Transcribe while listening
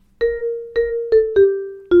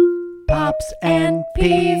Pops and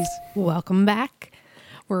Peas. Welcome back.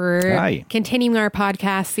 We're Hi. continuing our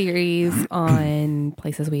podcast series on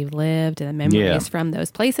places we've lived and the memories from those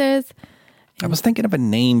places. I was thinking of a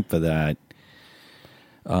name for that.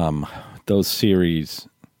 Those series.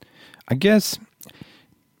 I guess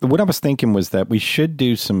what I was thinking was that we should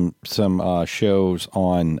do some shows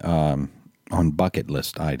on bucket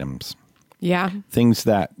list items. Yeah. Things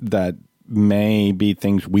that may be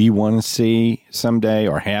things we want to see someday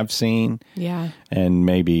or have seen. Yeah. And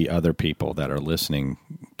maybe other people that are listening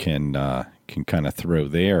can kind of throw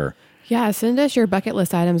their... Yeah, send us your bucket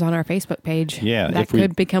list items on our Facebook page. Yeah. That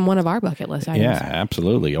could become one of our bucket list items. Yeah,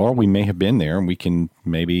 absolutely. Or we may have been there and we can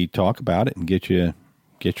maybe talk about it and get you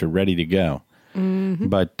ready to go. Mm-hmm.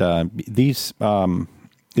 But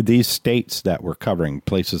these states that we're covering,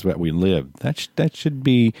 places that we live, that should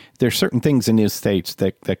be, there's certain things in these states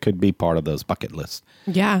that could be part of those bucket list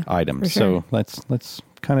items. For sure. So let's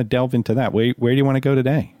kind of delve into that. Where do you want to go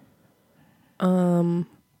today?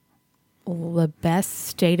 The best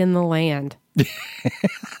state in the land.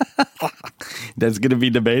 That's going to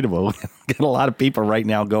be debatable. Got a lot of people right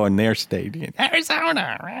now going their state.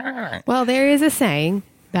 Arizona. Well, there is a saying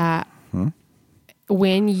that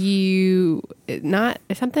when you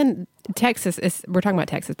Texas is, we're talking about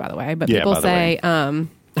Texas, by the way, but people say,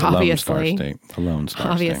 obviously, the Lone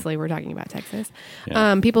Star obviously, we're talking about Texas.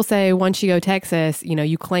 Yeah. People say once you go Texas,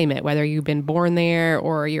 you claim it, whether you've been born there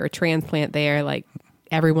or you're a transplant there. Like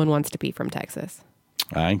everyone wants to be from Texas.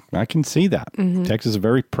 I can see that. Mm-hmm. Texas is a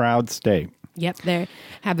very proud state. Yep, they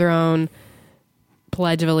have their own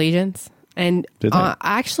Pledge of Allegiance, and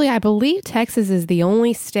actually, I believe Texas is the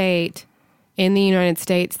only state in the United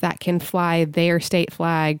States that can fly their state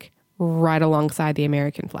flag right alongside the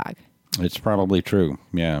American flag. It's probably true.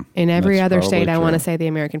 Yeah. In every other state, I want to say the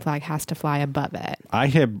American flag has to fly above it. I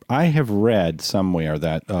have read somewhere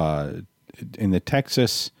that in the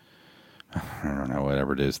Texas, I don't know,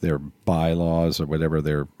 whatever it is, their bylaws or whatever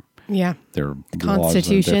their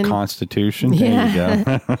Constitution. Their Constitution. There you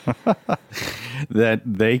go. That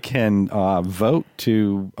they can vote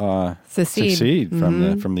to secede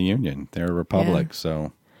from the Union. They're a republic,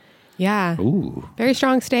 so ooh, very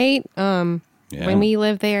strong state. When we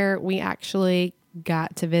lived there, we actually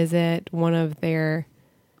got to visit one of their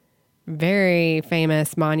very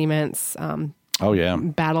famous monuments.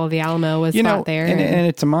 Battle of the Alamo was fought there. And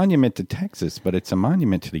it's a monument to Texas, but it's a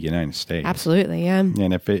monument to the United States. Absolutely, yeah. And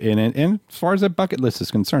and as far as that bucket list is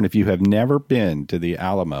concerned, if you have never been to the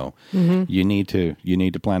Alamo, you need to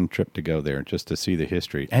plan a trip to go there just to see the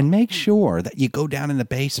history. And make sure that you go down in the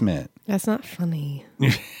basement. That's not funny.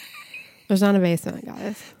 There's not a basement,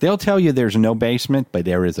 guys. They'll tell you there's no basement, but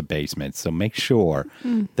there is a basement. So make sure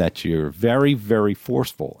that you're very, very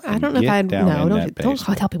forceful. I don't know if I'd... No, don't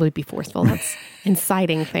tell people to be forceful. That's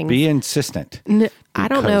inciting things. Be insistent. I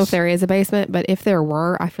don't know if there is a basement, but if there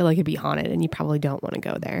were, I feel like it'd be haunted, and you probably don't want to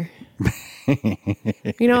go there.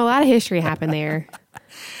 A lot of history happened there.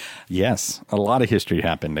 Yes, a lot of history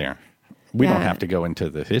happened there. We don't have to go into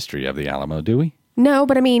the history of the Alamo, do we? No,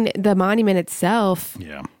 but I mean, the monument itself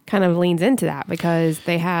kind of leans into that because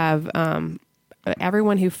they have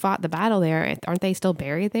everyone who fought the battle there. Aren't they still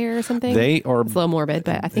buried there or something? They are. It's a little morbid,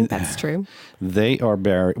 but I think that's true. They are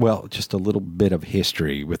buried. Well, just a little bit of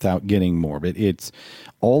history without getting morbid. It's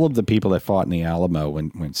all of the people that fought in the Alamo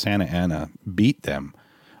when Santa Anna beat them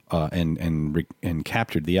and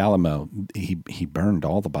captured the Alamo. He burned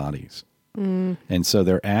all the bodies, and so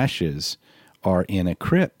their ashes are in a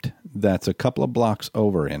crypt that's a couple of blocks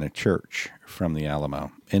over in a church from the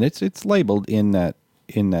Alamo, and it's labeled in that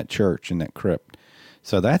church, in that crypt.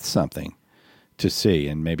 So that's something to see,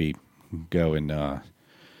 and maybe go and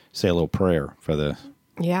say a little prayer for the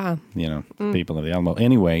people of the Alamo.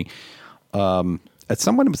 Anyway,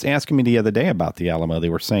 someone was asking me the other day about the Alamo. They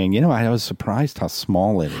were saying, I was surprised how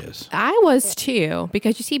small it is. I was too,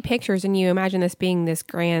 because you see pictures and you imagine this being this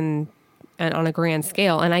grand and on a grand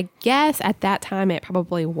scale. And I guess at that time it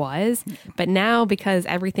probably was. But now, because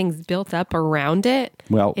everything's built up around it,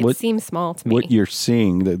 it seems small to me. What you're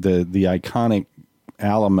seeing, the iconic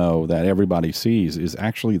Alamo that everybody sees, is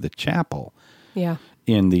actually the chapel. Yeah.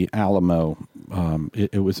 In the Alamo,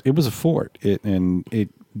 it was a fort. The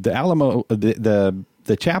Alamo,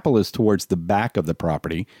 the chapel is towards the back of the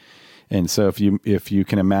property, and so if you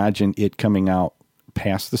can imagine it coming out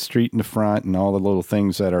past the street in the front and all the little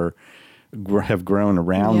things that have grown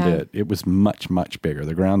around it, it was much, much bigger.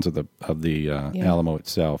 The grounds of the Alamo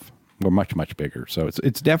itself were much, much bigger. So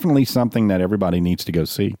it's definitely something that everybody needs to go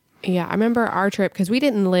see. Yeah, I remember our trip, because we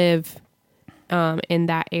didn't live in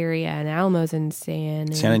that area, and Alamo's in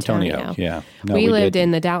San Antonio. Yeah. No, we lived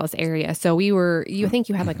in the Dallas area. So I think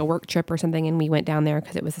you had like a work trip or something, and we went down there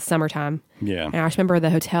because it was the summertime. Yeah. And I just remember the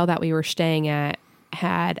hotel that we were staying at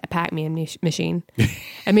had a Pac-Man machine.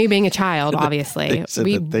 And me being a child, obviously.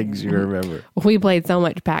 The things you remember. We played so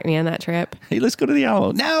much Pac-Man that trip. Hey, let's go to the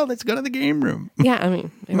Alamo. No, let's go to the game room. Yeah, I mean,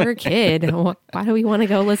 we were a kid. Why do we want to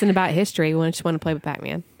go listen about history? We just want to play with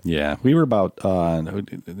Pac-Man. Yeah, we were about,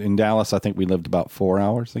 in Dallas, I think we lived about 4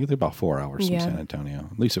 hours. I think it's about 4 hours from San Antonio.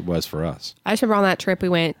 At least it was for us. I just remember on that trip we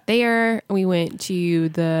went there. We went to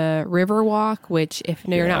the Riverwalk, which if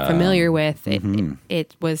you're not familiar with,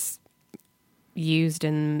 it was used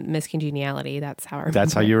in Miss Congeniality. That's how I remember.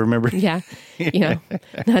 That's how you remember it? Yeah.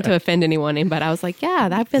 Not to offend anyone, but I was like, yeah,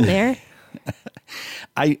 I've been there.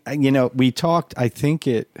 We talked, I think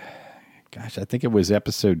it was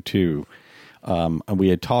episode 2. And we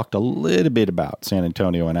had talked a little bit about San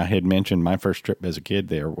Antonio, and I had mentioned my first trip as a kid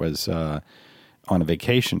there was on a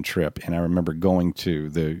vacation trip, and I remember going to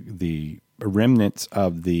the remnants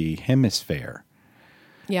of the Hemisphere.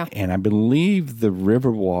 Yeah. And I believe the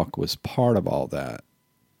Riverwalk was part of all that.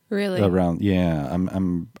 Really?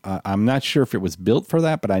 I'm not sure if it was built for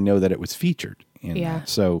that, but I know that it was featured in that.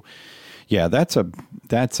 So, yeah, that's a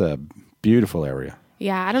beautiful area.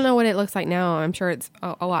 Yeah, I don't know what it looks like now. I'm sure it's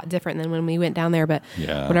a lot different than when we went down there. But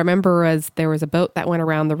what I remember was there was a boat that went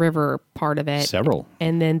around the river part of it. Several.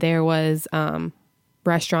 And then there was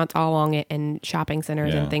restaurants all along it and shopping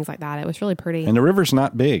centers and things like that. It was really pretty. And the river's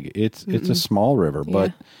not big. It's a small river,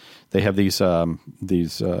 but they have these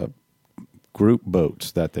group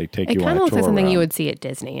boats that they take you on a tour. It kind of looks like something around. you would see at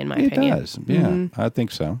Disney, in my opinion. It does. Yeah, I think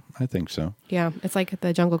so. Yeah, it's like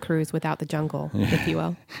the Jungle Cruise without the jungle, if you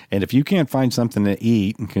will. And if you can't find something to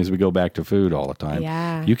eat, because we go back to food all the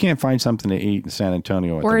time, you can't find something to eat in San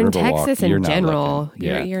Antonio at or the in Riverwalk, Texas in general,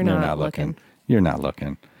 you're not looking. You're not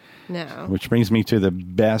looking. No. Which brings me to the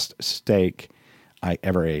best steak I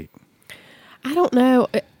ever ate. I don't know.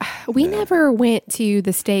 We never went to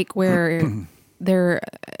the steak where the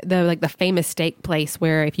famous steak place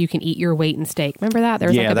where if you can eat your weight in steak. Remember that? There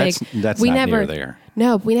was that's not near there.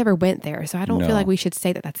 No, we never went there, so I don't feel like we should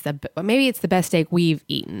say that that's maybe it's the best steak we've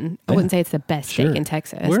eaten. I wouldn't say it's the best steak in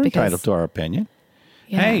Texas. We're entitled to our opinion.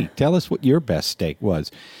 Yeah. Hey, tell us what your best steak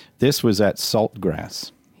was. This was at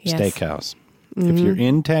Saltgrass Steakhouse. If you're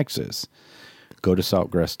in Texas, go to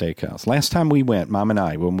Saltgrass Steakhouse. Last time we went, Mom and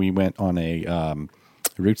I, when we went on a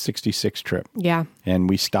Route 66 trip. Yeah. And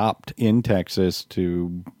we stopped in Texas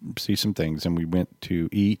to see some things, and we went to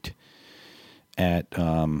eat at,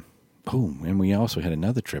 and we also had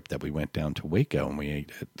another trip that we went down to Waco, and we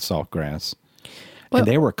ate at Saltgrass. And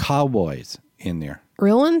there were cowboys in there.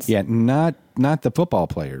 Real ones? Yeah, not the football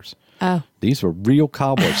players. Oh. These were real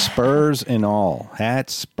cowboys, spurs and all.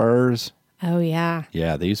 Hats, spurs. Oh, yeah.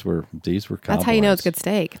 Yeah, these were cowboys. That's how you know it's good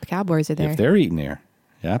steak. The cowboys are there. If they're eating there.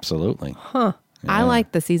 Absolutely. Huh. Yeah. I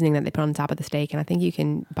like the seasoning that they put on top of the steak, and I think you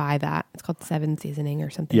can buy that. It's called 7 seasoning or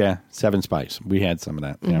something. Yeah, 7 Spice. We had some of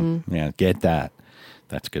that. Yeah, get that.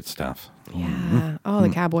 That's good stuff. Yeah. Oh, the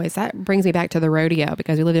cowboys. That brings me back to the rodeo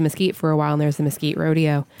because we lived in Mesquite for a while, and there's the Mesquite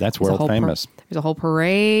Rodeo. That's world famous. There's a whole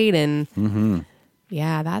parade, and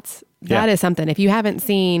that is something. If you haven't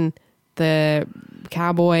seen the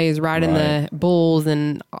cowboys riding the bulls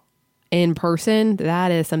and in person,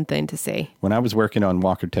 that is something to see. When I was working on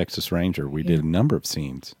Walker, Texas Ranger, we did a number of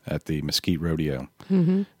scenes at the Mesquite Rodeo.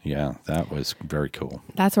 Mm-hmm. Yeah, that was very cool.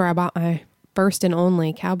 That's where I bought my first and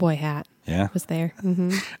only cowboy hat. Yeah, was there.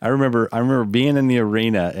 Mm-hmm. I remember being in the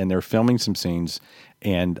arena, and they're filming some scenes,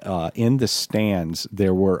 and in the stands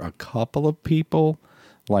there were a couple of people,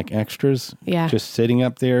 like extras, just sitting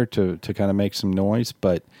up there to kind of make some noise,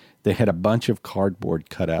 but they had a bunch of cardboard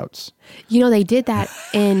cutouts. You know, they did that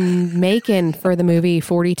in Macon for the movie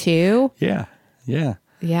 42. Yeah. Yeah,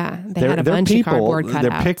 they had a bunch of cardboard cutouts.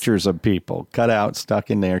 They're pictures of people cut out,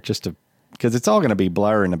 stuck in there, just to because it's all going to be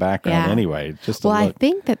blur in the background anyway. I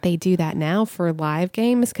think that they do that now for live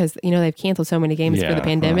games because they've canceled so many games for the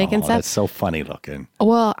pandemic and stuff. That's so funny looking.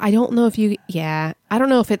 Well, I don't know if I don't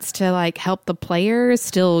know if it's to like help the players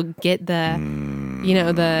still get the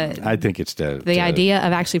I think it's the idea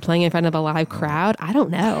of actually playing in front of a live crowd. I don't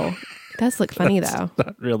know. It does look funny though.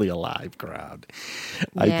 Not really a live crowd.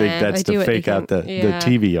 I think that's to fake out the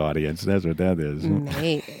TV audience. That's what that is.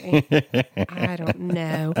 Maybe. I don't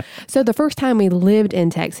know. So the first time we lived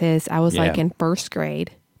in Texas, I was like in first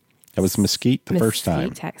grade. That was Mesquite first time.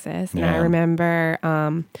 Mesquite, Texas. And I remember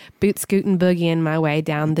boot scooting boogieing my way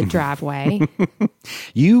down the driveway.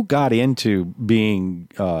 You got into being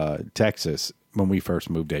Texas when we first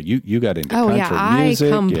moved there. You got into country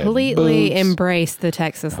music. I completely embraced the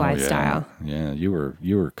Texas lifestyle. Yeah, you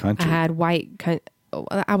were country. I had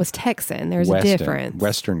I was Texan. There's a difference.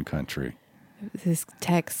 Western country. This is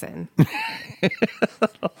Texan.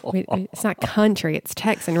 It's not country. It's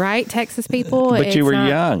Texan, right? Texas people. But you were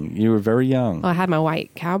young. You were very young. Well, I had my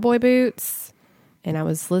white cowboy boots, and I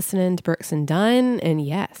was listening to Brooks and Dunn, and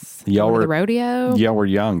yes, y'all were the rodeo. Y'all were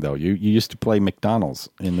young though. You used to play McDonald's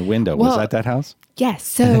in the window. Was that house? Yes.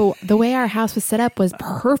 So the way our house was set up was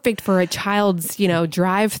perfect for a child's,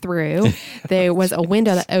 drive-through. There was a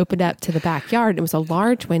window that opened up to the backyard. It was a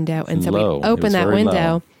large window, and so we opened that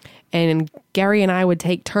window. And Gary and I would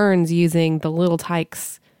take turns using the Little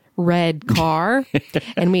Tykes red car,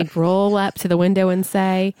 and we'd roll up to the window and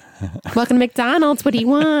say, "Welcome to McDonald's. What do you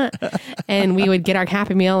want?" And we would get our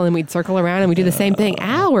Happy Meal, and we'd circle around, and we'd do the same thing.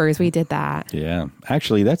 Hours we did that. Yeah,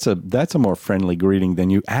 actually, that's a more friendly greeting than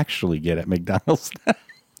you actually get at McDonald's.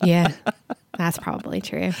 Yeah. That's probably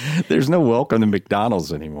true. There's no welcome to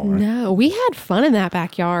McDonald's anymore. No, we had fun in that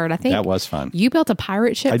backyard. I think that was fun. You built a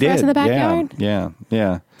pirate ship for us in the backyard?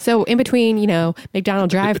 Yeah. So in between,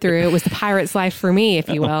 McDonald's drive-through, it was the pirate's life for me, if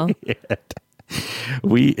you will.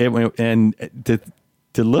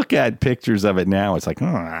 To look at pictures of it now, it's like,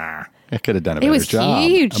 I could have done a better job.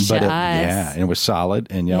 It was huge, but and it was solid,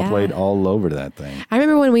 and y'all played all over that thing. I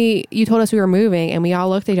remember when you told us we were moving, and we all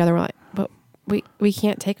looked at each other and were like, but we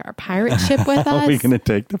can't take our pirate ship with us. How are we going to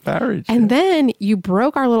take the pirate ship? And then you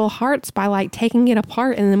broke our little hearts by taking it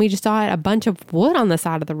apart, and then we just saw a bunch of wood on the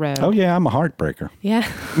side of the road. Oh yeah, I'm a heartbreaker. Yeah.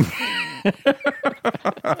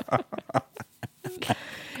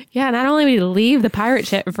 Yeah, not only did we leave the pirate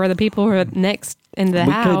ship for the people who were next in the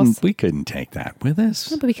house. We couldn't take that with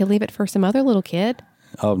us. No, but we could leave it for some other little kid.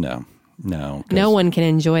 Oh no. No one can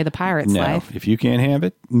enjoy the pirate's life. If you can't have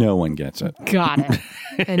it, no one gets it. Got it.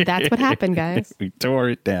 And that's what happened, guys. We tore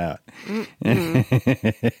it down.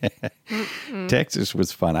 Texas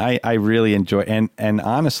was fun. I really enjoy and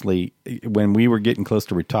honestly, when we were getting close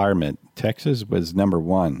to retirement, Texas was number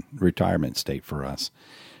one retirement state for us.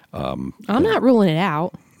 I'm not ruling it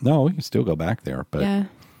out. No, we can still go back there, but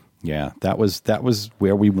yeah, that was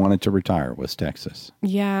where we wanted to retire, was Texas.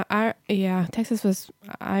 Texas was.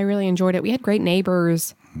 I really enjoyed it. We had great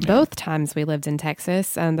neighbors both times we lived in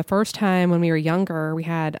Texas. And the first time when we were younger, we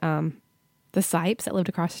had the Sipes that lived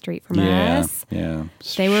across the street from us. Yeah,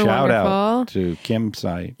 they were Shout wonderful. Out to Kim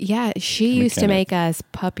Sipe. Yeah, she used to make us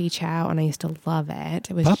puppy chow, and I used to love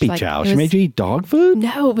it. It was puppy chow. She made you eat dog food?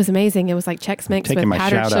 No, it was amazing. It was like Chex Mix with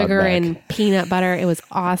powdered sugar and peanut butter. It was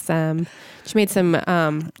awesome. She made some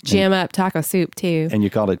jam up taco soup too. And you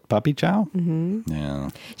called it puppy chow? Mm-hmm. Yeah.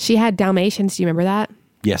 She had Dalmatians. Do you remember that?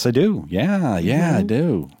 Yes, I do. Yeah, I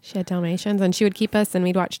do. She had Dalmatians, and she would keep us, and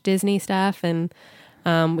we'd watch Disney stuff, and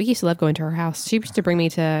we used to love going to her house. She used to bring me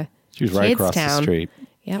to She was right across the street.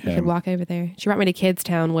 Yep, we could walk over there. She brought me to Kids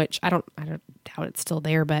Town, which I don't doubt it's still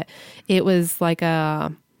there, but it was like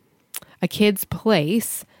a kid's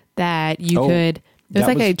place that you could. It was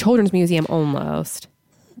like a children's museum almost.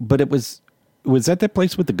 But it was that the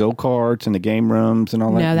place with the go-karts and the game rooms and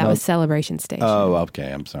all that? No, that was Celebration Station. Oh,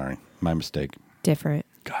 okay. I'm sorry. My mistake. Different.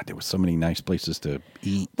 God, there were so many nice places to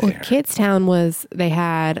eat there. Well, Kids Town they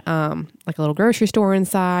had like a little grocery store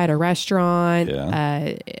inside, a restaurant,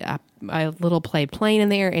 a little plane in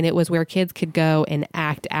there, and it was where kids could go and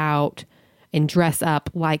act out and dress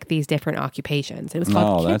up like these different occupations. It was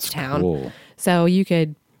called Kids Town. Cool. So you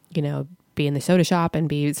could, be in the soda shop and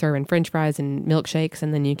be serving French fries and milkshakes,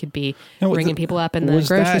 and then you could be ringing people up in the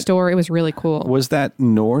grocery store. It was really cool. Was that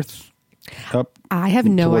north? Up I have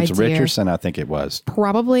no idea. Towards Richardson, I think it was.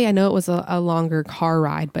 Probably. I know it was a longer car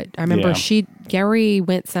ride, but I remember Gary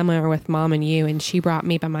went somewhere with Mom and you, and she brought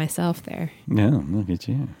me by myself there. Yeah, look at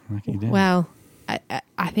you. Lucky day. Well,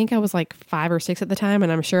 I think I was like 5 or 6 at the time,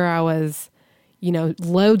 and I'm sure I was,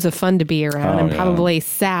 loads of fun to be around, and probably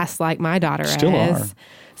sass like my daughter Still is. Are.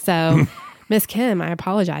 So, Miss Kim, I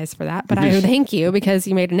apologize for that, but I thank you because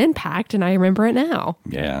you made an impact, and I remember it now.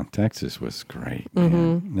 Yeah, Texas was great.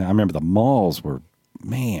 Mm-hmm. Now, I remember the malls were,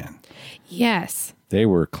 yes, they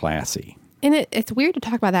were classy. And it's weird to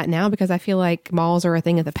talk about that now because I feel like malls are a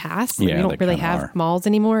thing of the past. Yeah, we don't really have malls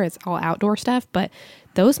anymore. It's all outdoor stuff, but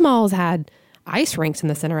those malls had ice rinks in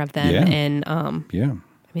the center of them, and I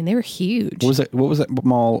mean, they were huge. What was that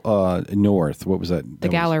mall north? What was that? The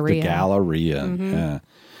Galleria. The Galleria. Mm-hmm.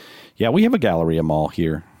 Yeah, we have a Galleria mall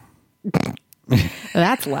here.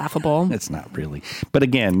 That's laughable. It's not really. But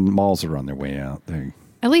again, malls are on their way out.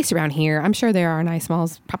 At least around here. I'm sure there are nice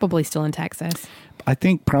malls, probably still in Texas. I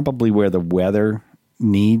think probably where the weather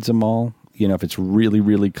needs a mall, if it's really,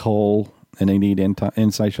 really cold and they need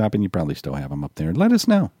inside shopping, you probably still have them up there. Let us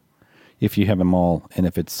know if you have them all, and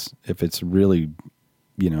if it's really,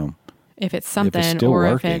 if it's something, if it's still or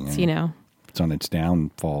working, if it's it's on its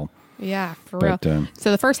downfall. Yeah, for real.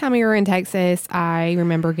 So the first time we were in Texas, I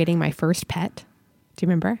remember getting my first pet. Do you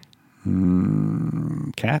remember?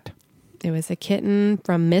 Cat. It was a kitten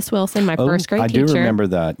from Miss Wilson, my first grade teacher. I do remember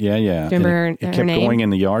that. Yeah. Do you remember it kept her name? going in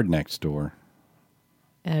the yard next door.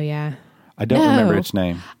 Oh, yeah. I don't remember its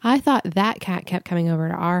name. I thought that cat kept coming over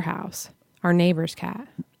to our house, our neighbor's cat.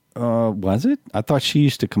 Was it? I thought she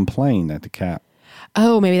used to complain that the cat.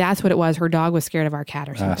 Oh, maybe that's what it was. Her dog was scared of our cat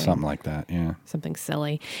or something. Something like that, yeah. Something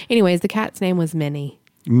silly. Anyways, the cat's name was Minnie.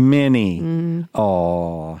 Minnie.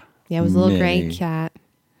 Oh. Yeah, it was a little gray cat.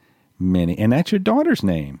 Minnie. And that's your daughter's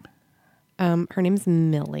name. Her name's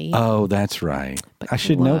Millie. Oh, that's right. I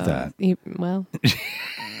should know that.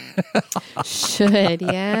 Should,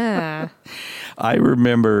 yeah. I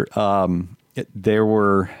remember there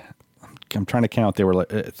were, I'm trying to count, there were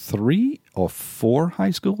like 3 or 4 high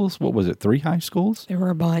schools. What was it, 3 high schools? There were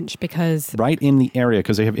a bunch because... Right in the area,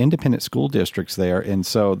 because they have independent school districts there. And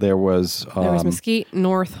so there was... there was Mesquite,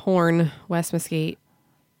 North Horn, West Mesquite,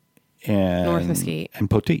 and North Mesquite. And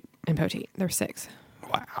Poteet. And Poteet. There's 6.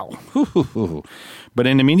 Wow. But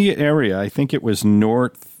in the immediate area, I think it was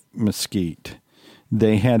North Mesquite.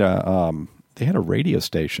 They had a radio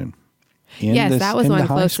station. Yes, that was one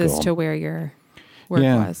closest to where your work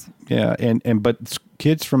was. Yeah, but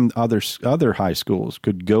kids from other high schools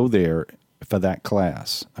could go there for that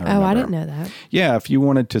class. I didn't know that. Yeah, if you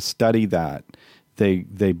wanted to study that,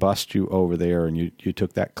 they bussed you over there, and you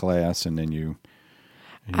took that class, and then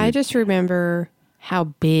I just remember how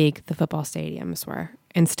big the football stadiums were,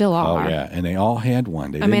 and still are. Oh, yeah, and they all had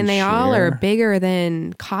one. They all are bigger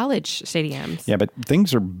than college stadiums. Yeah, but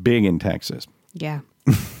things are big in Texas. Yeah.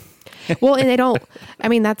 Well, and they don't,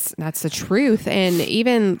 that's the truth. And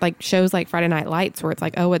even like shows like Friday Night Lights where it's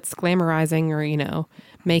like, oh, it's glamorizing or,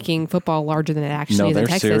 making football larger than it actually is in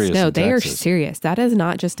Texas. No, they are serious. That is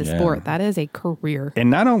not just a sport. That is a career.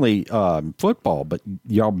 And not only football, but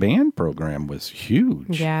y'all band program was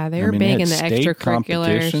huge. Yeah, they were big in the extracurriculars.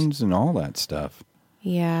 Competitions and all that stuff.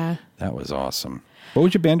 Yeah. That was awesome. What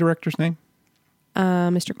was your band director's name?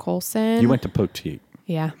 Mr. Colson. You went to Poteet.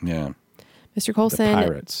 Yeah. Yeah. Mr. Colson. The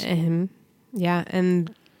Pirates. Yeah.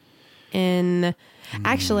 And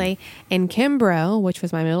actually, in Kimbrough, which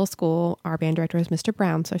was my middle school, our band director was Mr.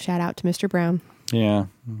 Brown. So shout out to Mr. Brown. Yeah,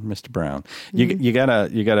 Mr. Brown. You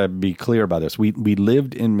gotta be clear about this. We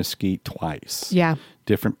lived in Mesquite twice. Yeah.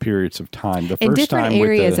 Different periods of time. The in first different time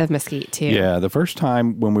areas of Mesquite too. Yeah, the first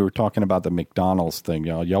time when we were talking about the McDonald's thing,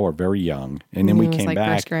 y'all were very young, and then we came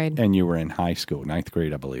back, first grade. And you were in high school, 9th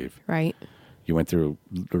grade, I believe. Right. You went through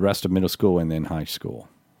the rest of middle school and then high school.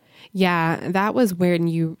 Yeah, that was when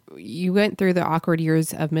you went through the awkward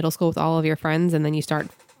years of middle school with all of your friends, and then you start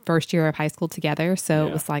first year of high school together. So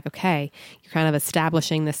it was like, okay, you're kind of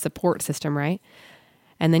establishing this support system, right?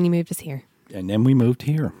 And then you moved us here. And then we moved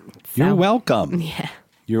here. So, you're welcome. Yeah.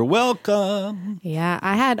 You're welcome. Yeah,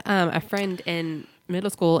 I had a friend in middle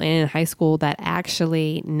school and in high school that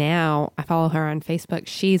actually now I follow her on Facebook.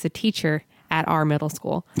 She's a teacher at our middle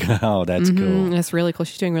school. Oh, that's cool. That's really cool.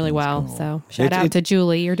 She's doing really well. Cool. So shout out to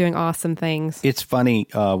Julie. You're doing awesome things. It's funny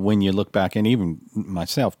when you look back, and even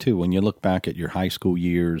myself too, when you look back at your high school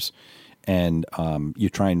years and you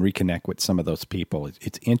try and reconnect with some of those people,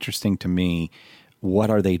 it's interesting to me.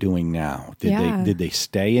 What are they doing now? Did they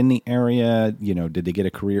stay in the area? Did they get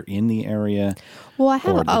a career in the area? Well, I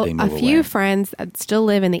have a few friends that still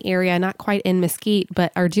live in the area, not quite in Mesquite,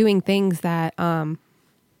 but are doing things that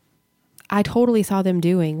I totally saw them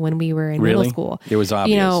doing when we were in middle school. It was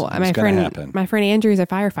obvious. My friend Andrew is a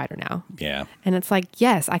firefighter now. Yeah. And it's like,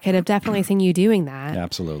 yes, I could have definitely seen you doing that.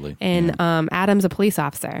 Absolutely. And Adam's a police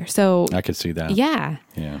officer. So I could see that. Yeah.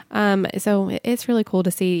 Yeah. So it's really cool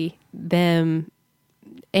to see them,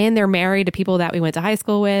 and they're married to people that we went to high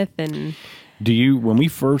school with. And when we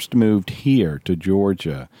first moved here to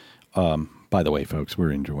Georgia, by the way, folks,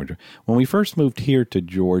 we're in Georgia. When we first moved here to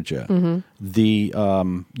Georgia,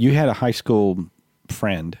 you had a high school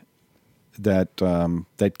friend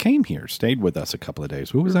that came here, stayed with us a couple of days.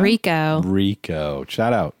 Who was that? Rico.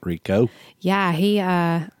 Shout out, Rico. Yeah, he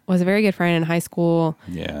was a very good friend in high school.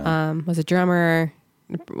 Yeah. Was a drummer,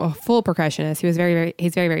 a full percussionist. He's very,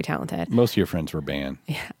 very talented. Most of your friends were band.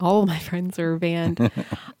 Yeah, all of my friends were band.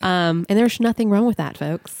 And there's nothing wrong with that,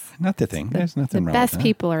 folks. Not the thing. There's nothing wrong with that. The best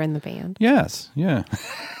people are in the band. Yes. Yeah.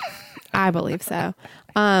 I believe so.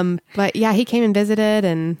 But yeah, he came and visited,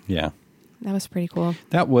 and yeah, that was pretty cool.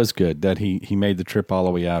 That was good that he made the trip all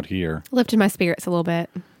the way out here. Lifted my spirits a little bit.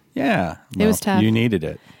 Yeah. It was tough. You needed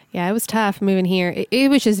it. Yeah, it was tough moving here. It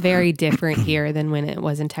was just very different here than when it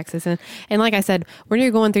was in Texas. And like I said, when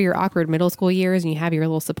you're going through your awkward middle school years and you have your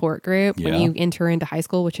little support group, when you enter into high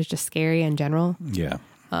school, which is just scary in general. Yeah.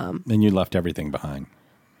 And you left everything behind.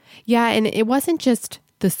 Yeah, and it wasn't just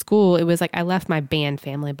the school. It was like I left my band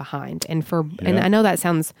family behind. And and I know that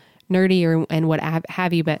sounds nerdy and what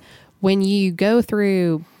have you, but when you go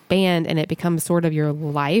through band and it becomes sort of your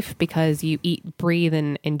life because you eat, breathe,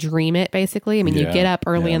 and dream it, basically. I mean, you get up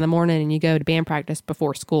early in the morning and you go to band practice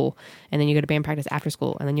before school, and then you go to band practice after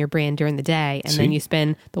school, and then you're band during the day, and then you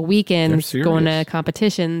spend the weekends going to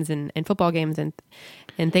competitions and football games and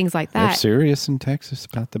things like that. They're serious in Texas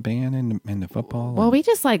about the band and the football. Well, we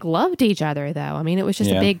just loved each other, though. I mean, it was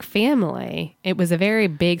just a big family. It was a very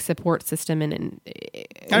big support system, and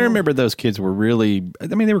I remember those kids were really. I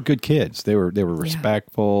mean, they were good kids. They were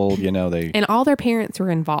respectful. And all their parents were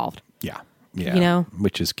involved. Yeah.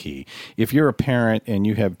 Which is key. If you're a parent and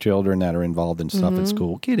you have children that are involved in stuff at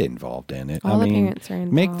school, get involved in it. All the parents are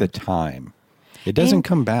involved. Make the time. It doesn't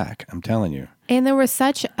come back. I'm telling you. And there was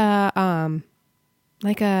such a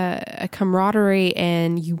camaraderie,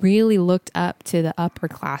 and you really looked up to the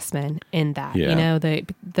upperclassmen in that. Yeah.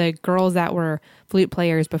 The girls that were flute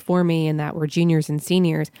players before me and that were juniors and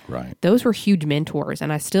seniors. Right. Those were huge mentors,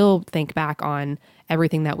 and I still think back on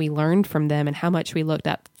everything that we learned from them and how much we looked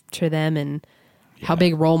up to them and how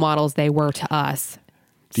big role models they were to us.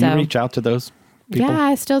 Do you reach out to those people? Yeah,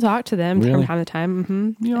 I still talk to them from time to time.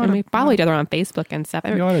 Mm-hmm. And we follow each other on Facebook and stuff.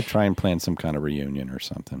 You ought to try and plan some kind of reunion or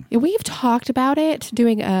something. We've talked about it,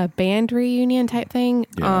 doing a band reunion type thing.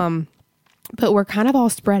 Yeah. But we're kind of all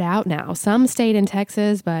spread out now. Some stayed in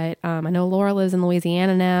Texas, but I know Laura lives in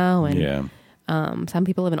Louisiana now. And some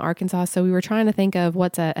people live in Arkansas. So we were trying to think of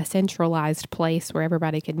what's a centralized place where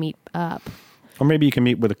everybody could meet up. Or maybe you can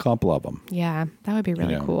meet with a couple of them. Yeah, that would be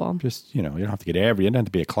really cool. Just, you don't have to get it doesn't have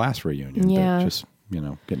to be a class reunion. Yeah. But just, get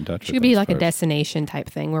in touch with it. Should be like a destination type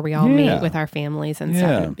thing where we all meet with our families and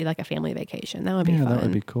stuff. It would be like a family vacation. That would be fun. That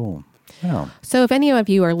would be cool. Yeah. So if any of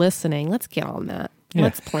you are listening, let's get on that. Yeah.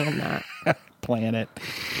 Let's plan that. Plan it.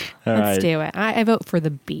 Let's do it. I vote for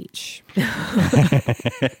the beach.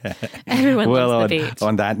 Everyone loves the beach.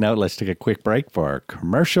 On that note, let's take a quick break for our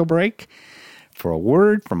commercial break for a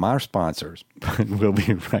word from our sponsors. We'll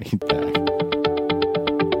be right back.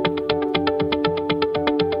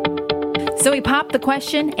 So we popped the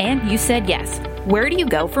question and you said yes. Where do you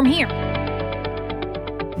go from here?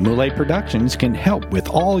 Moulet Productions can help with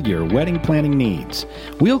all your wedding planning needs.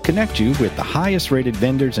 We'll connect you with the highest rated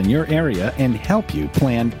vendors in your area and help you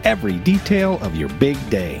plan every detail of your big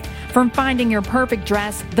day. From finding your perfect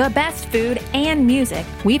dress, the best food, and music,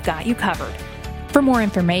 we've got you covered. For more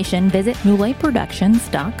information, visit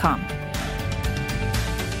mouletproductions.com.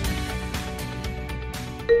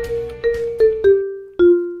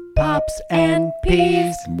 Pops and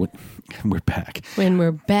Peas. We're back. When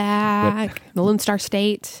we're back. The Lone Star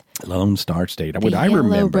State. Lone Star State. The I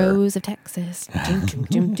remember. Yellow Rose of Texas.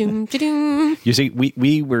 You see,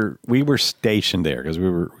 we were stationed there because we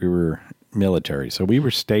were military. So we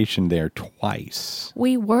were stationed there twice.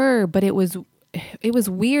 We were, but it was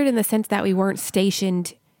weird in the sense that we weren't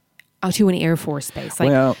stationed to an Air Force base.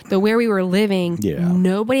 Where we were living,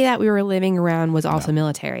 nobody that we were living around was also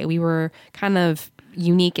military. We were kind of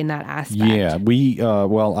unique in that aspect. Yeah,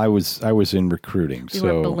 I was in recruiting. We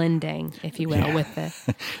were blending, if you will, with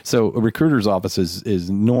the... So a recruiter's office is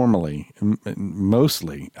normally,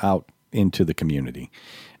 mostly out into the community.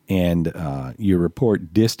 And you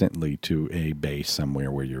report distantly to a base somewhere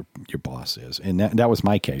where your boss is. And that was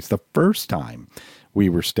my case. The first time we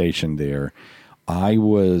were stationed there, I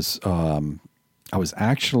was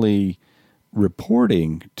actually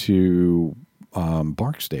reporting to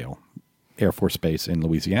Barksdale Air Force Base in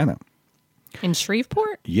Louisiana. In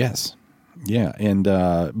Shreveport? Yes. Yeah. And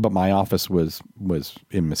but my office was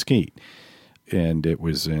in Mesquite. And it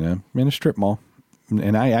was in a strip mall.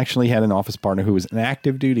 And I actually had an office partner who was an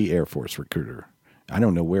active duty Air Force recruiter. I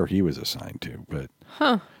don't know where he was assigned to, but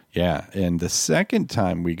yeah. And the second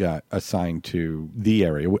time we got assigned to the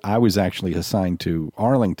area, I was actually assigned to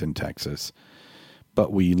Arlington, Texas,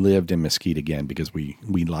 but we lived in Mesquite again because we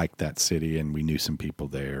liked that city and we knew some people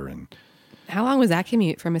there. And how long was that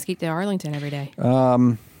commute from Mesquite to Arlington every day?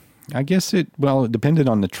 I guess it depended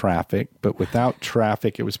on the traffic, but without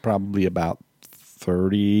traffic, it was probably about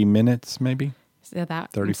 30 minutes, maybe. So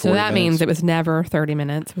that means it was never 30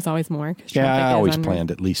 minutes. It was always more. Yeah, I always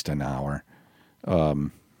planned at least an hour.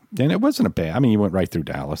 And it wasn't a bad... I mean, you went right through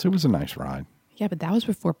Dallas. It was a nice ride. Yeah, but that was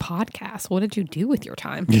before podcasts. What did you do with your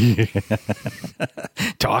time?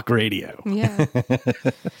 Talk radio. Yeah.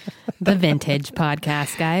 The vintage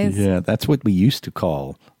podcast, guys. Yeah, that's what we used to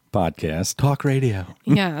call podcast, talk radio.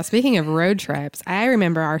 Yeah. Speaking of road trips, I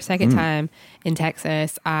remember our second time in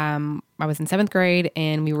Texas. I was in 7th grade,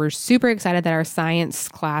 and we were super excited that our science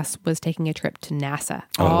class was taking a trip to NASA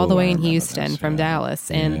all the way in Houston from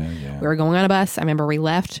Dallas. And we were going on a bus. I remember we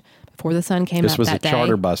left before the sun came up that day. This was a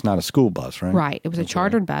charter bus, not a school bus, right? Right. It was a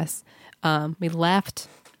chartered bus. We left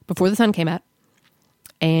before the sun came up,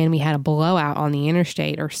 and we had a blowout on the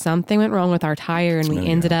interstate, or something went wrong with our tire, and we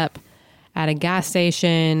ended up at a gas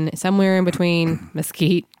station somewhere in between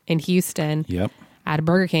Mesquite and Houston. Yep. At a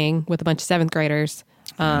Burger King with a bunch of 7th graders.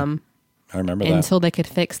 I remember that. Until they could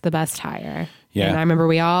fix the bus tire. Yeah. And I remember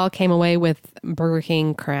we all came away with Burger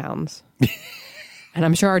King crowns. And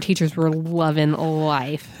I'm sure our teachers were loving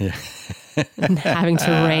life. Yeah. And having to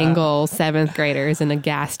wrangle 7th graders in a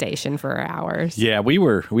gas station for hours. Yeah, we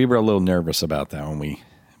were a little nervous about that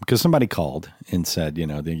because somebody called and said,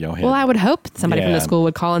 well, I would hope somebody from the school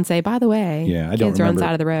would call and say, by the way, kids are on the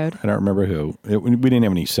side of the road. I don't remember who. We didn't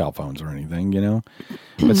have any cell phones or anything,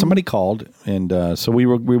 but somebody called, and so we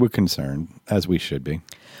were concerned, as we should be.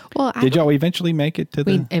 Well, did y'all eventually make it to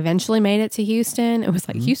We eventually made it to Houston. It was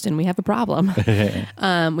like, Houston, we have a problem.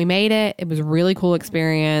 We made it. It was a really cool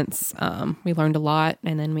experience. We learned a lot,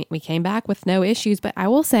 and then we came back with no issues. But I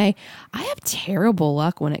will say, I have terrible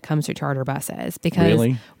luck when it comes to charter buses,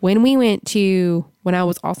 because when I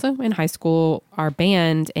was also in high school, our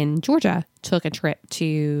band in Georgia took a trip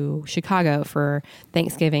to Chicago for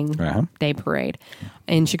Thanksgiving Day Parade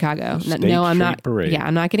in Chicago. No, I'm not. Parade. Yeah,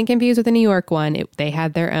 I'm not getting confused with the New York one. They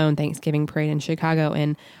had their own Thanksgiving parade in Chicago,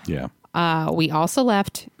 and we also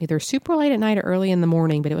left either super late at night or early in the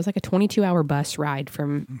morning. But it was like a 22-hour bus ride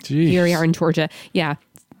from here we are in Georgia. Yeah,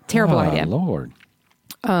 terrible idea. Lord.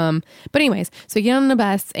 But anyways, so you get on the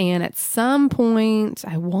bus, and at some point,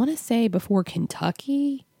 I want to say before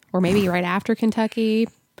Kentucky, or maybe right after Kentucky,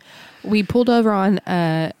 we pulled over on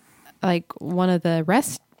one of the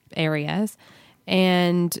rest areas,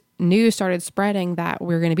 and news started spreading that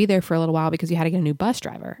we were going to be there for a little while because you had to get a new bus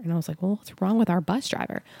driver. And I was like, well, what's wrong with our bus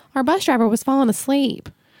driver? Our bus driver was falling asleep.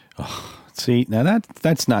 Oh, see, now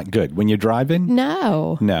that's not good. When you're driving?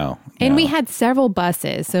 No. And we had several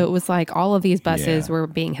buses, so it was like all of these buses were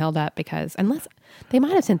being held up because unless they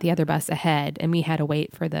might have sent the other bus ahead, and we had to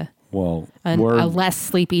wait for a less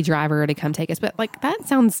sleepy driver to come take us. But like that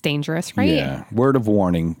sounds dangerous, right? Yeah. Word of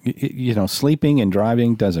warning: sleeping and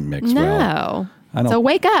driving doesn't mix well. No. So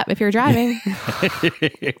wake up if you're driving.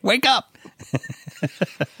 Wake up.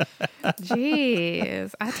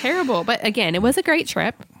 Jeez, terrible. But again, it was a great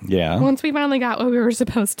trip. Yeah. Once we finally got where we were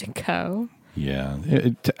supposed to go. Yeah.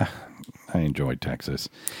 I enjoyed Texas.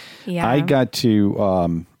 Yeah. I got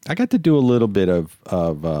to do a little bit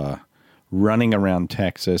of running around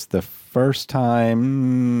Texas. The first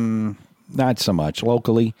time, not so much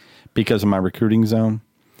locally because of my recruiting zone.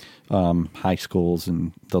 High schools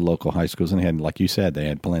and the local high schools, and they had, like you said, they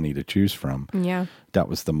had plenty to choose from. Yeah, that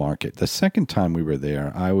was the market. The second time we were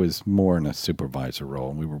there, I was more in a supervisor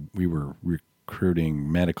role. We were recruiting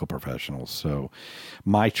medical professionals, so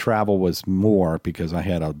my travel was more because I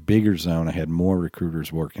had a bigger zone. I had more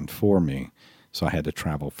recruiters working for me, so I had to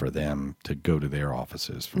travel for them to go to their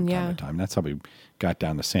offices from time to time. That's how we got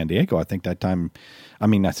down to San Diego. I think that time,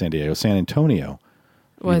 not San Diego, San Antonio.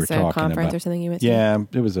 Was a conference or something you went to? Yeah,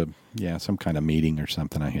 it was some kind of meeting or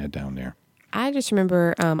something I had down there. I just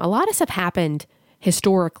remember a lot of stuff happened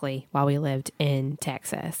historically while we lived in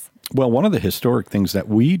Texas. Well, one of the historic things that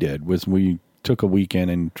we did was we took a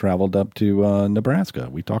weekend and traveled up to Nebraska.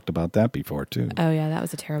 We talked about that before, too. Oh, yeah, that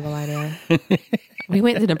was a terrible idea. We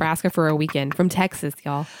went to Nebraska for a weekend from Texas,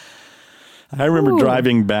 y'all. I remember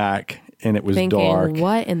driving back. And it was dark.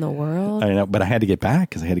 What in the world? I know, but I had to get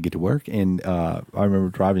back because I had to get to work. And I remember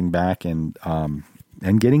driving back and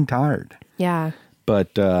getting tired. Yeah.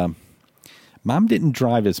 But Mom didn't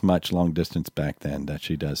drive as much long distance back then that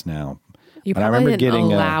she does now. You probably didn't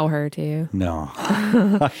allow her to. No.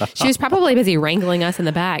 She was probably busy wrangling us in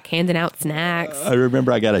the back, handing out snacks. I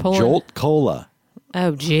remember I got a Jolt Cola.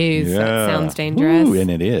 Oh, geez. Yeah. That sounds dangerous. Ooh,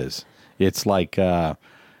 and it is. It's like...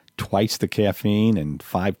 twice the caffeine and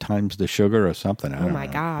 5 times the sugar or something. Oh my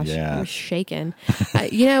gosh. Yeah. You're shaking.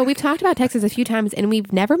 We've talked about Texas a few times, and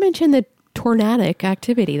we've never mentioned the tornadic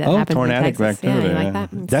activity that happens in Texas. Activity. Yeah, like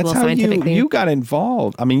that. That's how you got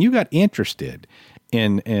involved. You got interested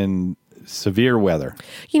in severe weather.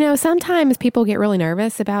 Sometimes people get really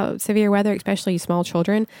nervous about severe weather, especially small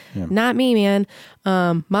children. Yeah. Not me, man.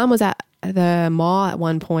 Mom was at the mall at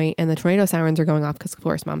one point, and the tornado sirens are going off because, of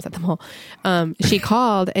course, Mom's at the mall. She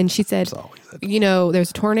called and she said,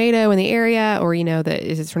 there's a tornado in the area, or,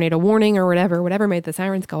 is a tornado warning or whatever made the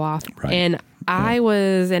sirens go off. Right. And I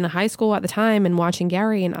was in high school at the time and watching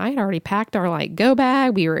Gary, and I had already packed our like go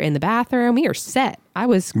bag. We were in the bathroom. We were set. I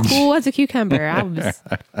was cool as a cucumber. I was,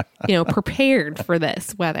 prepared for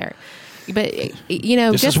this weather. But,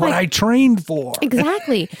 this is what I trained for.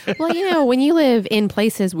 Exactly. Well, when you live in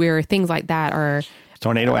places where things like that are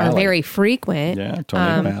Tornado Alley. Very frequent. Yeah,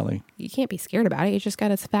 Tornado Alley. You can't be scared about it. You just got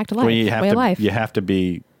to fact of life. Well, you way of life. You have to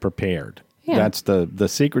be prepared. Yeah. That's the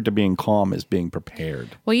secret to being calm is being prepared.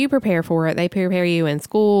 Well, you prepare for it. They prepare you in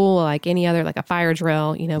school, like any other, like a fire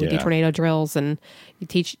drill. We do tornado drills, and you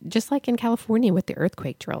teach just like in California with the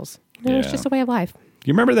earthquake drills. It's just a way of life.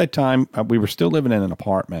 You remember that time we were still living in an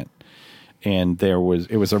apartment, and it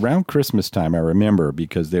was around Christmas time, I remember,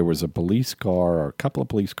 because there was a police car or a couple of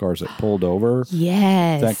police cars that pulled over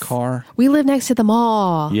that car. We live next to the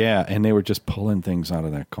mall. Yeah, and they were just pulling things out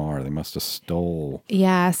of that car. They must have stole.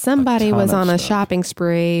 Yeah, somebody was on a shopping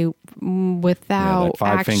spree without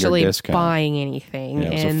actually buying anything. Yeah,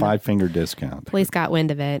 it was a 5-finger discount. Police got wind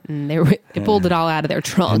of it, and they pulled it all out of their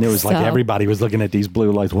trunk. And it was like everybody was looking at these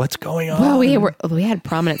blue lights. What's going on? Well, we had a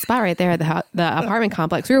prominent spot right there at the apartment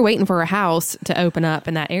complex. We were waiting for a house to open up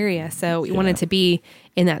in that area, so we wanted to be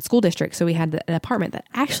in that school district. So we had an apartment that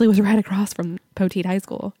actually was right across from Poteet High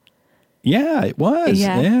School. Yeah, it was.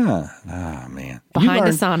 Yeah. Oh, man. Behind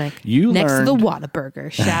the Sonic. Next to the Whataburger.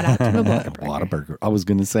 Shout out to the Whataburger. Whataburger. I was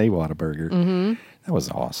going to say Whataburger. Mm-hmm. That was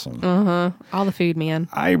awesome. Uh-huh. All the food, man.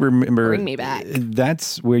 I remember. Bring me back.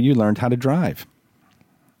 That's where you learned how to drive.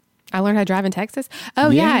 I learned how to drive in Texas. Oh,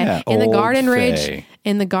 yeah. In the Garden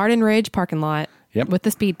Ridge parking lot. Yep. With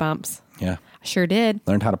the speed bumps. Yeah. I sure did.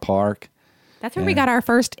 Learned how to park. That's where we got our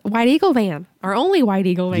first White Eagle van. Our only White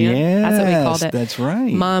Eagle van. Yeah, that's what we called it. That's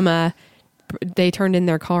right. Mama, they turned in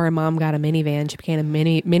their car and Mom got a minivan. She became a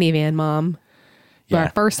minivan mom. Yeah. Our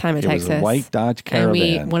first time in Texas. It was a white Dodge Caravan. And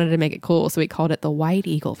we wanted to make it cool, so we called it the White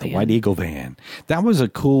Eagle van. The White Eagle van. That was a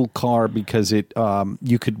cool car because it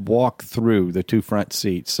you could walk through the 2 front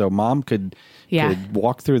seats. So Mom could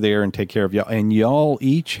walk through there and take care of y'all. And y'all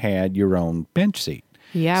each had your own bench seat.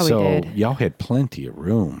 Yeah, we did. So y'all had plenty of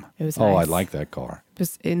room. It was nice. I like that car. It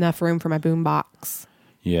was enough room for my boom box.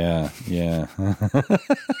 Yeah.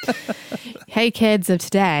 Hey, kids of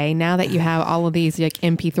today, now that you have all of these like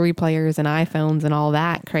MP3 players and iPhones and all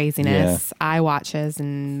that craziness, iWatches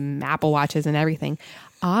and Apple Watches and everything,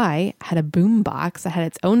 I had a boom box that had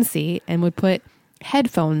its own seat and would put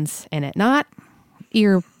headphones in it, not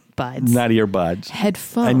earbuds. Not earbuds.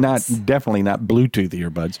 Headphones. And definitely not Bluetooth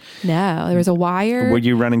earbuds. No, there was a wire. Were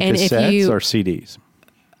you running cassettes or CDs?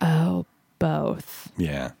 Oh, both.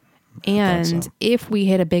 Yeah. And if we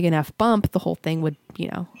hit a big enough bump, the whole thing would,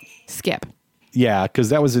 skip. Yeah, because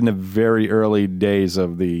that was in the very early days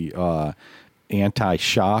of the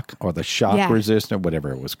anti-shock or the shock resistant,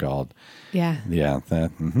 whatever it was called. Yeah. Yeah.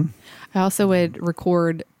 I also would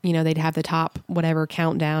record, they'd have the top whatever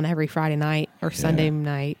countdown every Friday night or Sunday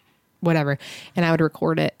night, whatever. And I would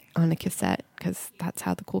record it on a cassette because that's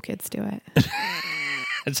how the cool kids do it.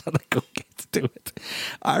 That's how the cool kids do it.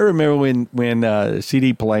 I remember when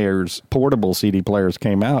CD players, portable CD players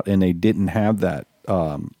came out and they didn't have that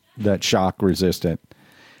shock resistant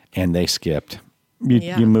and they skipped.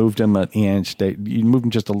 You moved them an inch. You moved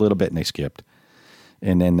them just a little bit and they skipped.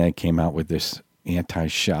 And then they came out with this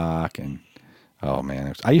anti-shock and oh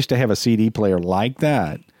man, I used to have a CD player like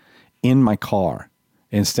that in my car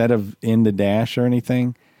instead of in the dash or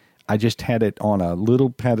anything. I just had it on a little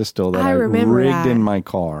pedestal that I rigged in my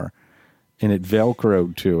car, and it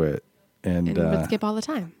Velcroed to it. And it would skip all the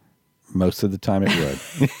time. Most of the time it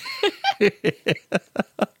would.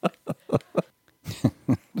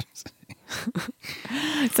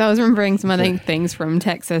 So I was remembering some other things from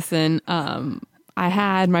Texas, and I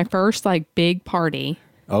had my first big party.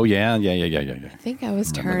 Oh, yeah. I think I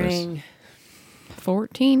was turning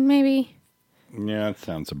 14, maybe. Yeah, that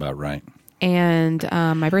sounds about right. And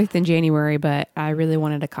my birthday's in January, but I really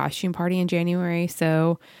wanted a costume party in January.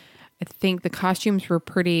 So I think the costumes were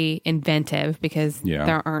pretty inventive because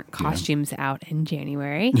there aren't costumes out in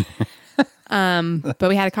January. But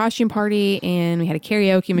we had a costume party and we had a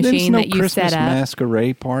karaoke machine that you set up. Christmas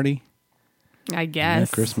masquerade party? I guess.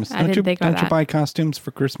 Yeah, Christmas. I didn't think about that. Don't you buy costumes for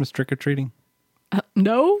Christmas trick-or-treating?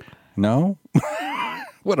 No. No?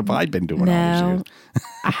 What have I been doing all these years?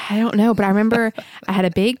 I don't know, but I remember I had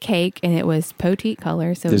a big cake and it was Poteet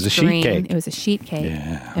color, so it was green. Sheet cake. It was a sheet cake.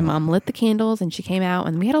 Yeah. And Mom lit the candles and she came out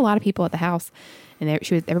and we had a lot of people at the house and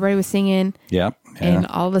everybody was singing. Yep. Yeah. And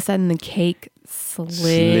all of a sudden the cake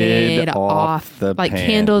slid off the pan.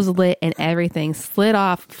 Candles lit and everything slid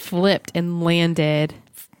off, flipped and landed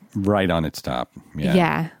right on its top.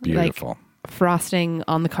 Yeah. Beautiful. Frosting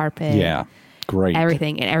on the carpet. Yeah. Great.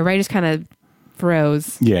 Everything. And everybody just kind of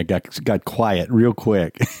froze. Yeah, got quiet real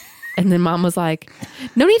quick. And then Mom was like,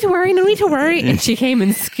 no need to worry. And she came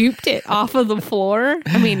and scooped it off of the floor.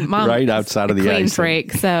 I mean, Mom right outside of the clean icing.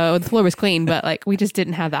 freak, so the floor was clean, but like we just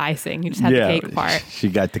didn't have the icing. You just had the cake part. She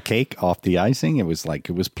got the cake off the icing. It was like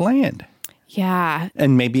it was planned. Yeah.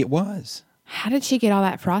 And maybe it was. How did she get all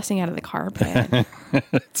that frosting out of the carpet?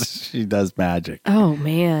 She does magic. Oh,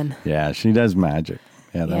 man. Yeah, she does magic.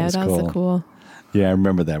 Yeah, that was cool. Was cool. Yeah, I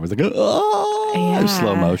remember that. It was like, oh,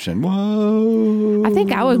 slow motion. Whoa. I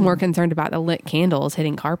think I was more concerned about the lit candles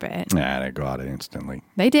hitting carpet. Nah, they go out instantly.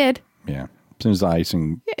 They did. Yeah. As soon as the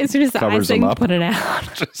icing the icing them up. Put it out.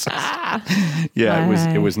 Yeah,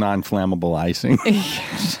 it was non-flammable icing.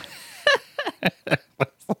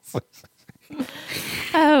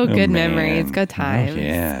 Oh, good memories. Good times. Oh,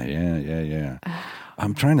 yeah.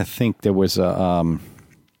 I'm trying to think. There was a...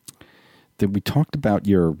 that we talked about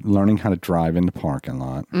your learning how to drive in the parking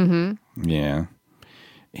lot. Mm-hmm. Yeah.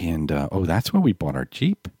 And, that's where we bought our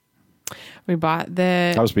Jeep. We bought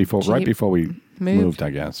the... That was Jeep right before we moved, I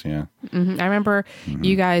guess, yeah. Mm-hmm. I remember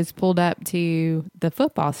you guys pulled up to the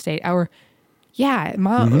football stadium.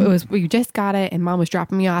 Mom, we just got it, and Mom was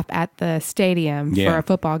dropping me off at the stadium for a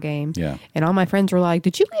football game. Yeah. And all my friends were like,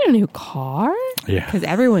 did you get a new car? Yeah. Because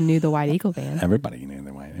everyone knew the White Eagle van. Everybody knew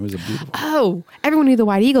the White. It was a beautiful... Oh, everyone knew the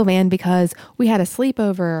White Eagle van because we had a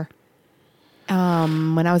sleepover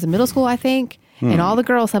when I was in middle school, I think. And all the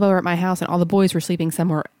girls slept over at my house, and all the boys were sleeping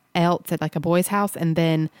somewhere else at like a boy's house. And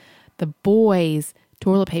then the boys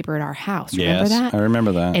toilet paper at our house. Remember that? I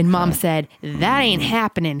remember that. And Mom said, that ain't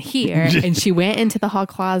happening here. And she went into the hall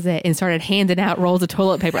closet and started handing out rolls of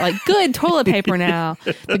toilet paper. Like, good toilet paper now.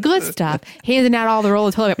 The good stuff. Handing out all the rolls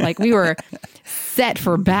of toilet paper. Like, we were set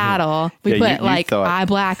for battle. We put eye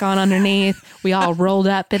black on underneath. We all rolled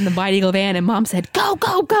up in the White Eagle van, and Mom said, go,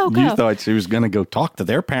 go, go, go. You thought she was going to go talk to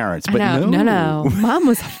their parents, but no. Mom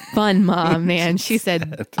was a fun mom, man. She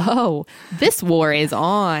said, oh, this war is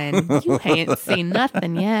on. You ain't seen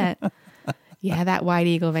nothing yet. Yeah, that White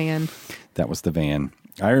Eagle van. That was the van.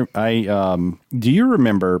 I do you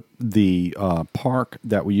remember the park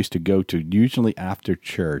that we used to go to? Usually after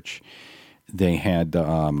church, they had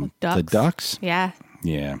the ducks. Yeah.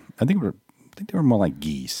 I think they were more like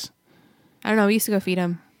geese. I don't know. We used to go feed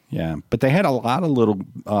them. Yeah, but they had a lot of little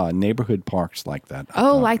neighborhood parks like that.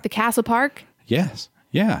 Oh, like the Castle Park? Yes.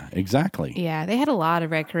 Yeah, exactly. Yeah, they had a lot of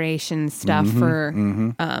recreation stuff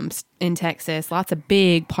in Texas. Lots of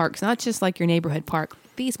big parks, not just like your neighborhood park.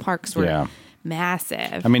 These parks were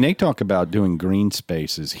massive. I mean, they talk about doing green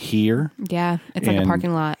spaces here. Yeah, it's like a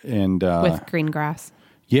parking lot and with green grass.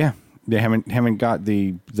 Yeah, they haven't got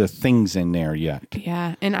the things in there yet.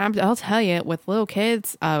 Yeah, and I'll tell you, with little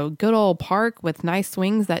kids, a good old park with nice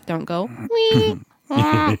swings that don't go wee.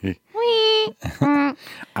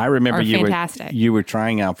 I remember you were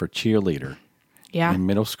trying out for cheerleader. Yeah. In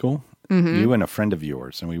middle school. Mm-hmm. You and a friend of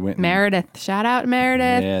yours, and we went. Meredith, shout out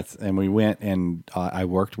Meredith. Yes, and we went, and I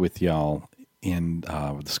worked with y'all in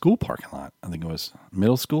the school parking lot. I think it was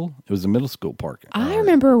middle school. It was a middle school park. I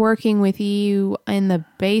remember working with you in the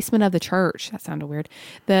basement of the church. That sounded weird.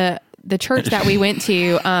 The church that we went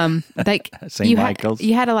to, like St. Michael's.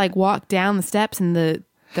 You had to like walk down the steps, and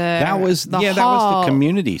that was the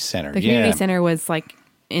community center. The community center was like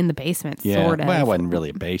in the basement, sort of. Well, it wasn't really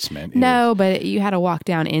a basement. But you had to walk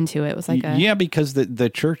down into it. It was like because the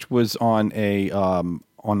church was on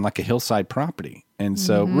on like a hillside property, and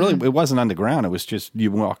so really it wasn't underground. It was just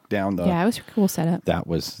you walk down the. Yeah, it was a cool setup. That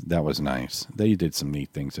was nice. They did some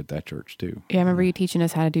neat things at that church too. Yeah, I remember you teaching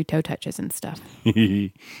us how to do toe touches and stuff.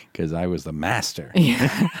 Because I was the master.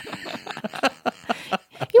 Yeah.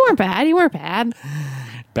 You weren't bad.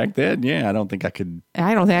 Back then, yeah, I don't think I could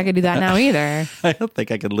do that now either. I don't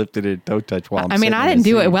think I could lift it in toe touch while I didn't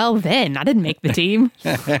do it well then. I didn't make the team.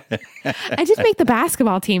 I did make the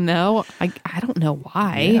basketball team, though. I don't know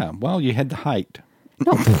why. Yeah, well, you had the height.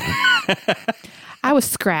 No. I was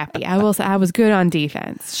scrappy. I will say I was good on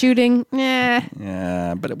defense. Shooting,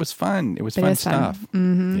 Yeah, but it was fun. It was fun stuff.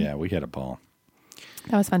 Mm-hmm. Yeah, we had a ball.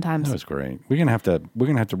 That was fun times. That was great. We're gonna have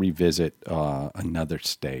to revisit another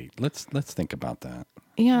state. Let's think about that.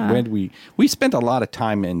 Yeah. We spent a lot of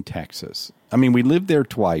time in Texas. I mean, we lived there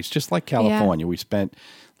twice, just like California. Yeah. We spent,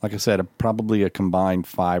 like I said, probably a combined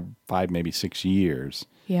 5 maybe 6 years.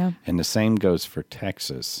 Yeah. And the same goes for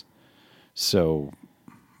Texas. So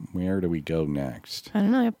where do we go next? I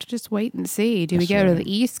don't know. I have to just wait and see. Do we go to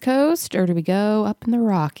the East Coast or do we go up in the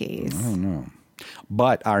Rockies? I don't know.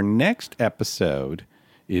 But our next episode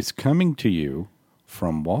is coming to you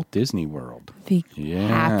from Walt Disney World. The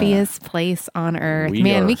happiest place on earth.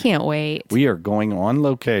 We can't wait. We are going on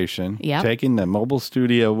location, taking the mobile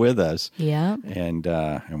studio with us. Yeah. And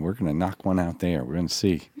we're going to knock one out there. We're going to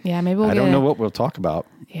see. Yeah, maybe I don't know what we'll talk about.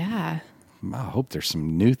 Yeah. I hope there's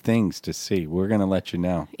some new things to see. We're going to let you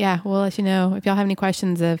know. Yeah, we'll let you know. If y'all have any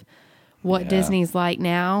questions of what Disney's like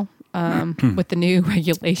now with the new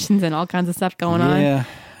regulations and all kinds of stuff going on,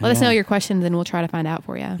 let us know your questions and we'll try to find out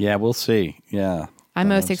for you. Yeah, we'll see. Yeah. I'm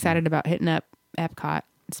most excited about hitting up Epcot.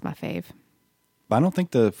 It's my fave. I don't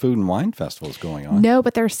think the Food and Wine Festival is going on. No,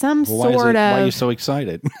 but there's some sort of... Why are you so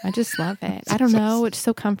excited? I just love it. I don't know. It's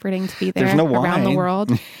so comforting to be there around the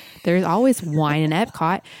world. There's always wine in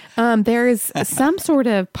Epcot. There's some sort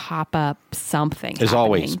of pop-up something There's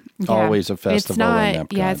always a festival in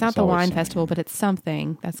Epcot. Yeah, it's not the wine festival, but it's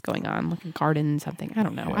something that's going on, like a garden something. I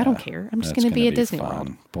don't know. I don't care. I'm just going to be at Disney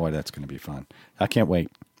World. Boy, that's going to be fun. I can't wait.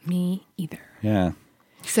 Me either. Yeah.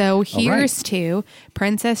 So here's to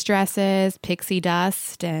princess dresses, pixie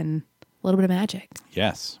dust, and a little bit of magic.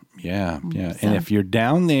 Yes. Yeah. Yeah. So. And if you're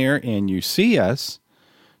down there and you see us,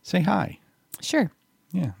 say hi. Sure.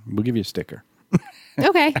 Yeah. We'll give you a sticker.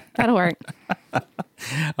 Okay. That'll work.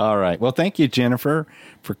 All right. Well, thank you, Jennifer,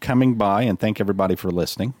 for coming by, and thank everybody for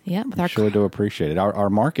listening. Yeah. I sure do appreciate it. Our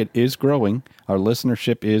market is growing. Our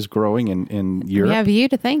listenership is growing in Europe. We have you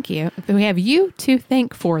to thank you. We have you to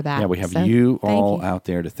thank for that. Yeah, we have you all out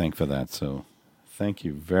there to thank for that. So thank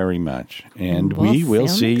you very much. And we will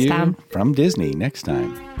see you from Disney next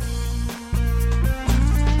time.